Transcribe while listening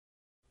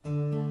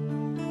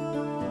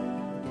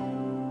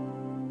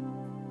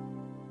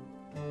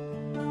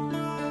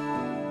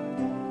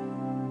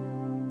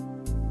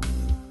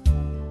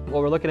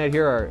What we're looking at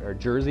here are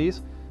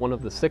Jerseys, one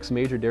of the 6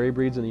 major dairy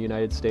breeds in the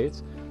United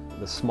States.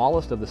 The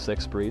smallest of the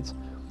 6 breeds.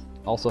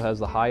 Also has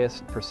the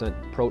highest percent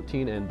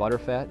protein and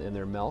butterfat in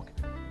their milk.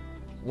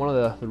 One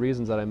of the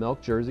reasons that I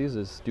milk Jerseys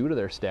is due to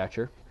their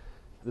stature.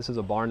 This is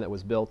a barn that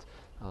was built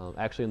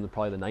actually in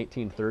probably the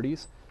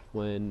 1930s,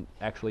 when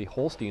actually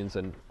Holsteins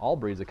and all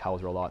breeds of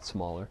cows were a lot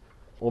smaller.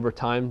 Over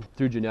time,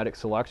 through genetic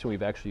selection,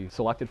 we've actually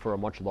selected for a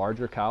much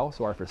larger cow,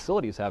 so our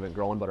facilities haven't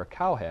grown, but our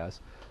cow has.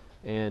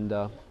 And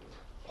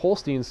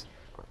Holsteins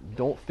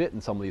don't fit in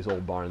some of these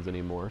old barns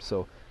anymore,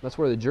 so that's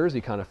where the Jersey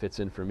kind of fits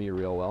in for me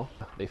real well.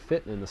 They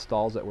fit in the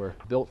stalls that were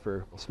built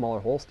for smaller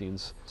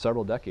Holsteins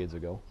several decades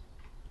ago.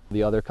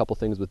 The other couple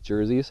things with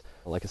Jerseys,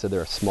 like I said,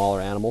 they're a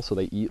smaller animal, so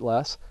they eat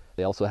less.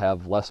 They also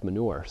have less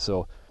manure.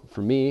 So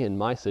for me, in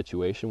my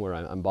situation where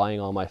I'm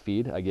buying all my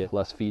feed, I get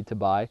less feed to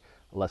buy,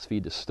 less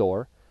feed to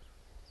store.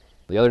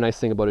 The other nice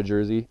thing about a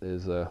Jersey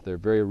is they're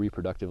very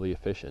reproductively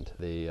efficient.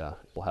 They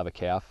will have a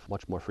calf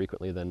much more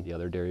frequently than the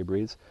other dairy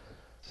breeds.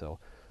 So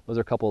those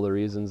are a couple of the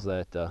reasons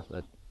that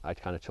I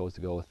kind of chose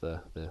to go with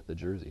the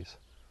Jerseys.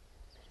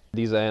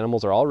 These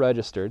animals are all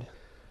registered.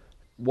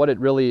 What it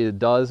really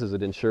does is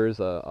it ensures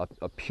a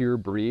pure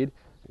breed.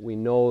 We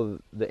know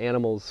the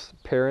animal's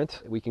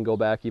parent. We can go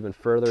back even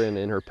further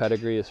in her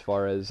pedigree as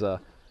far as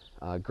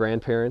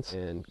grandparents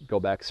and go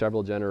back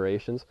several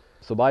generations.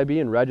 So by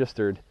being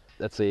registered,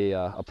 that's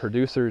a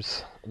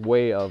producer's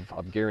way of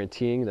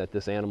guaranteeing that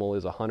this animal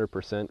is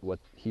 100% what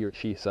he or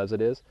she says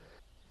it is.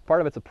 Part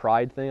of it's a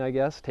pride thing, I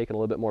guess, taking a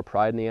little bit more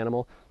pride in the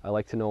animal. I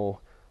like to know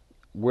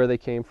where they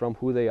came from,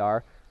 who they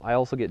are. I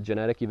also get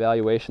genetic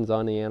evaluations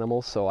on the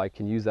animals, so I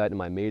can use that in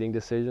my mating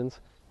decisions.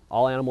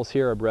 All animals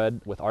here are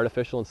bred with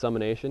artificial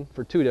insemination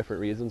for 2 different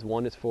reasons.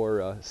 One is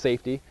for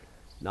safety,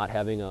 not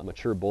having a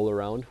mature bull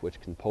around, which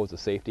can pose a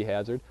safety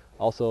hazard.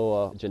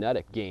 Also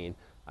genetic gain.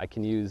 I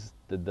can use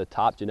the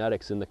top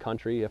genetics in the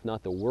country, if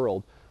not the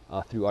world,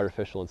 through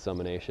artificial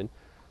insemination.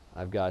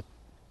 I've got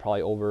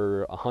probably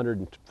over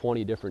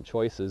 120 different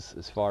choices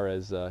as far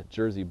as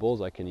Jersey bulls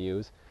I can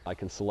use. I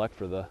can select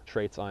for the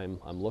traits I'm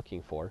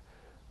looking for,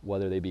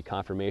 whether they be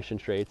conformation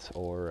traits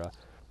or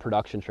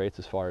production traits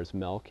as far as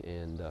milk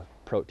and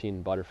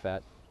protein,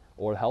 butterfat,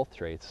 or health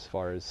traits as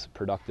far as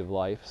productive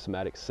life,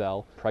 somatic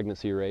cell,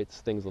 pregnancy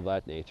rates, things of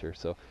that nature.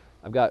 So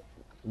I've got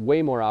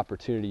way more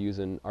opportunity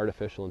using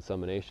artificial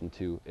insemination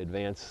to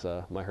advance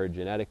my herd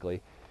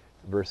genetically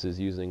versus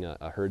using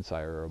a herd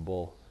sire or a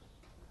bull.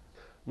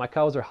 My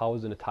cows are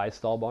housed in a tie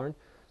stall barn.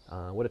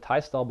 What a tie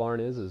stall barn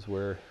is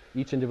where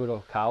each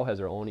individual cow has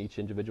her own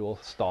individual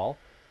stall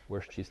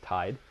where she's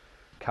tied.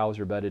 Cows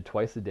are bedded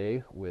twice a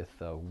day with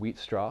wheat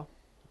straw.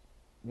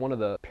 One of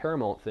the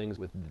paramount things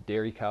with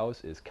dairy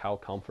cows is cow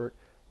comfort,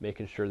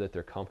 making sure that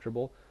they're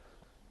comfortable.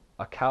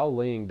 A cow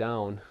laying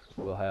down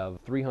will have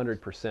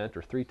 300%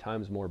 or 3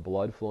 times more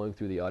blood flowing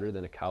through the udder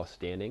than a cow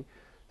standing.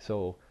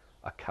 So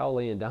a cow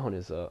laying down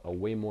is a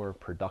way more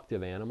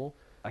productive animal.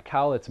 A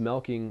cow that's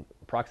milking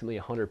approximately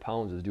 100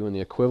 pounds is doing the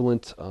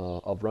equivalent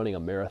of running a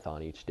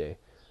marathon each day.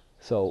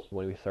 So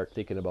when we start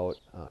thinking about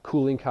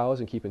cooling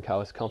cows and keeping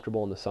cows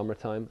comfortable in the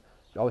summertime,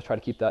 we always try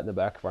to keep that in the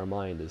back of our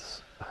mind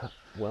is,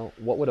 well,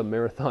 what would a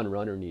marathon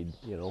runner need,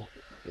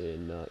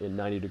 in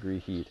 90-degree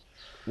heat?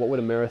 What would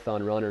a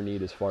marathon runner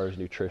need as far as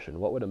nutrition?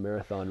 What would a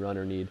marathon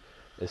runner need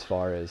as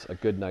far as a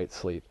good night's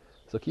sleep?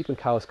 So keeping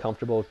cows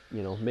comfortable,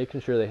 making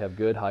sure they have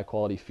good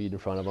high-quality feed in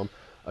front of them,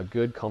 a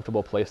good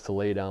comfortable place to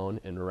lay down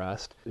and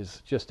rest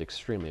is just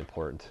extremely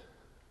important.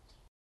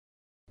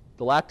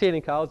 The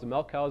lactating cows, the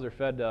milk cows, are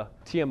fed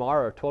TMR,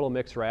 or total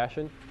mixed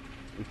ration.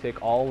 We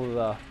take all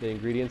of the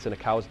ingredients in a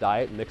cow's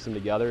diet and mix them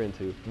together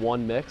into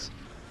one mix.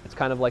 It's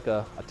kind of like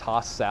a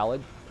tossed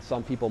salad.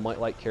 Some people might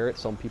like carrots,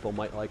 some people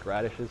might like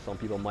radishes, some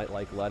people might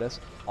like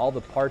lettuce. All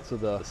the parts of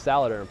the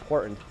salad are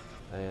important,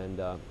 and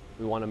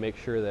we want to make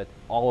sure that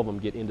all of them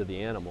get into the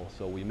animal.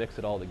 So we mix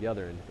it all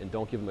together and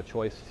don't give them a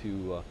choice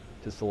to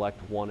select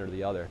one or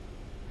the other.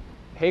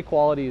 Hay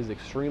quality is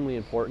extremely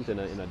important in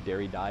a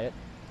dairy diet.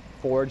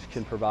 Forage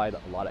can provide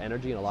a lot of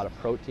energy and a lot of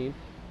protein.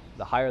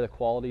 The higher the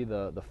quality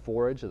the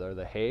forage or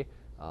the hay,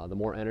 the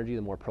more energy,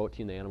 the more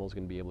protein the animal is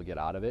going to be able to get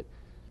out of it.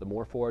 The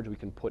more forage we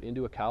can put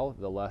into a cow,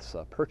 the less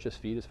purchase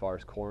feed as far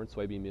as corn,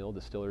 soybean meal,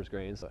 distillers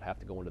grains that have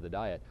to go into the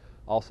diet.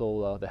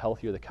 Also, the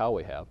healthier the cow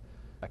we have.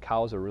 A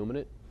cow is a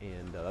ruminant,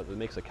 and what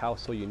makes a cow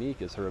so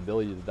unique is her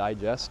ability to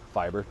digest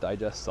fiber,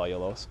 digest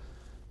cellulose.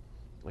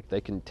 Like,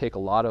 they can take a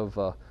lot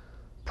of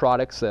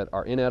products that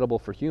are inedible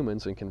for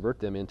humans and convert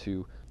them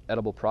into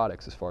edible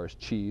products as far as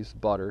cheese,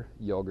 butter,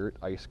 yogurt,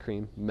 ice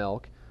cream,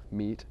 milk,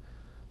 meat.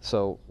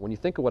 So when you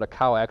think of what a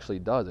cow actually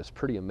does, it's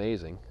pretty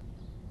amazing.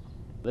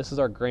 This is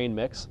our grain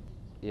mix.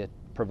 It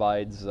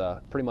provides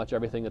pretty much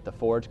everything that the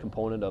forage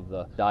component of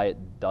the diet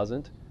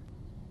doesn't.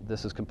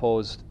 This is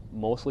composed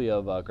mostly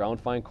of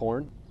ground fine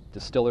corn,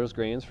 distillers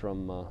grains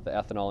from the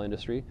ethanol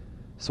industry,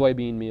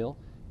 soybean meal,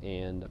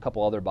 and a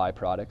couple other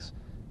byproducts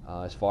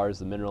as far as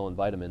the mineral and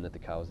vitamin that the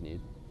cows need.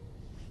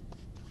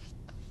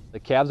 The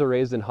calves are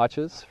raised in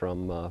hutches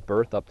from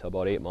birth up to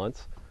about 8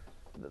 months.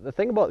 The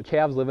thing about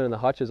calves living in the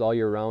hutches all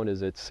year round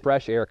is it's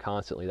fresh air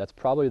constantly. That's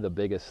probably the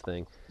biggest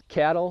thing.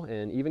 Cattle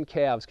and even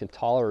calves can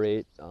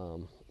tolerate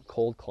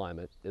cold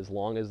climate as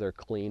long as they're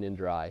clean and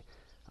dry.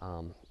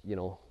 You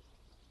know,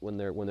 when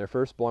they're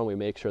first born, we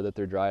make sure that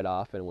they're dried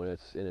off, and when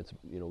it's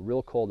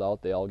real cold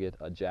out, they all get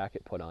a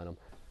jacket put on them.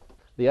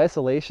 The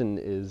isolation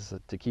is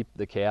to keep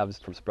the calves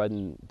from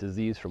spreading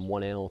disease from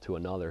one animal to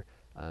another.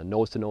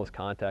 Nose-to-nose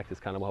contact is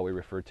kind of how we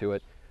refer to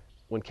it.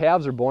 When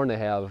calves are born, they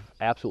have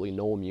absolutely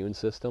no immune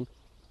system.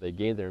 They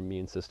gain their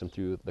immune system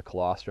through the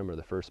colostrum or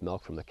the first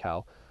milk from the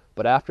cow.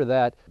 But after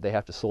that, they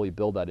have to slowly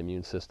build that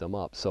immune system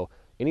up. So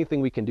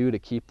anything we can do to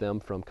keep them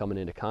from coming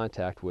into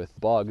contact with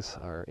bugs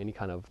or any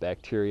kind of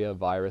bacteria,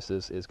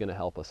 viruses, is going to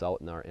help us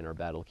out in our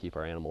battle to keep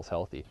our animals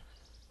healthy.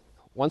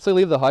 Once they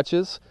leave the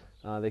hutches,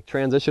 they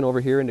transition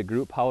over here into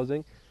group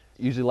housing.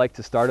 Usually like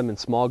to start them in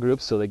small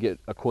groups so they get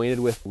acquainted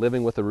with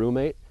living with a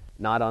roommate,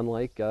 not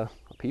unlike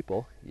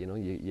people. You know,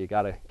 you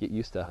got to get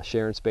used to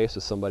sharing space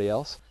with somebody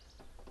else.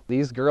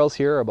 These girls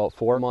here are about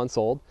 4 months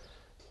old.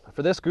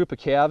 For this group of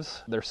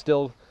calves, they're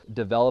still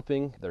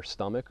developing their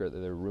stomach or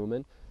their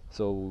rumen,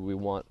 so we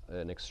want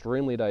an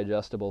extremely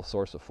digestible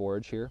source of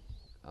forage here.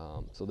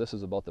 So this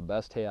is about the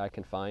best hay I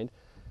can find.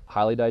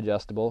 Highly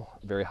digestible,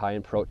 very high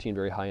in protein,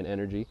 very high in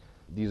energy.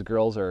 These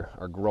girls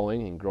are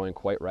growing and growing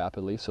quite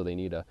rapidly, so they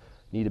need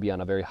to be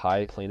on a very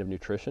high plane of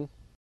nutrition.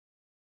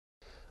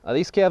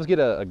 These calves get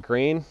a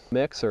grain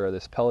mix, or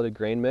this pelleted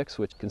grain mix,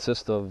 which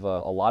consists of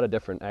a lot of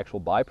different actual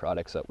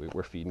byproducts that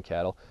we're feeding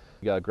cattle.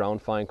 We got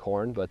ground fine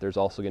corn, but there's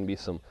also going to be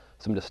some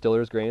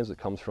distillers grains that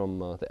comes from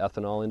the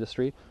ethanol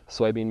industry,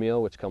 soybean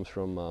meal, which comes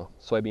from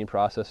soybean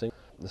processing.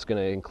 It's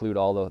going to include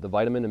all the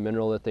vitamin and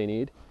mineral that they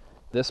need.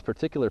 This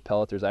particular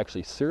pellet, there's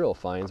actually cereal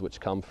fines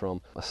which come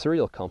from a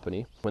cereal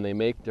company. When they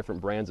make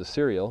different brands of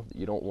cereal,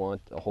 you don't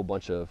want a whole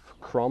bunch of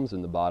crumbs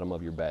in the bottom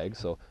of your bag,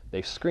 so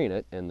they screen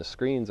it, and the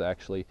screens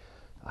actually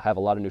have a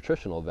lot of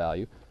nutritional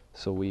value.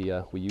 So we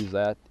use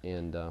that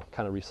and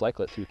kind of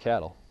recycle it through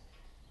cattle.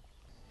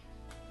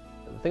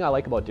 The thing I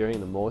like about dairying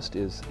the most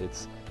is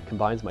it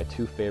combines my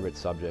two favorite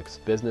subjects,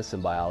 business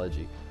and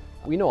biology.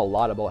 We know a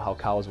lot about how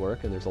cows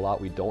work, and there's a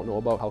lot we don't know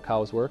about how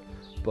cows work,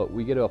 but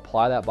we get to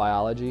apply that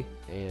biology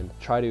and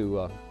try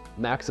to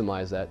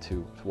maximize that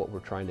to what we're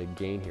trying to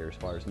gain here as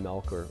far as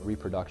milk or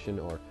reproduction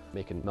or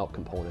making milk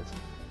components.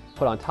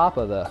 Put on top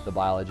of the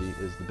biology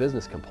is the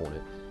business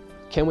component.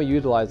 Can we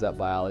utilize that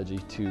biology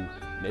to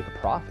make a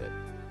profit?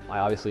 I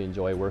obviously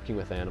enjoy working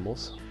with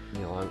animals.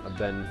 You know, I've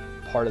been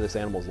part of this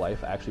animal's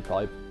life, actually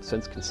probably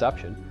since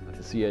conception.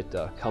 To see it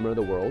come into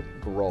the world,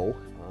 grow,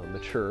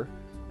 mature,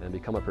 and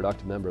become a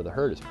productive member of the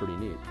herd is pretty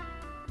neat.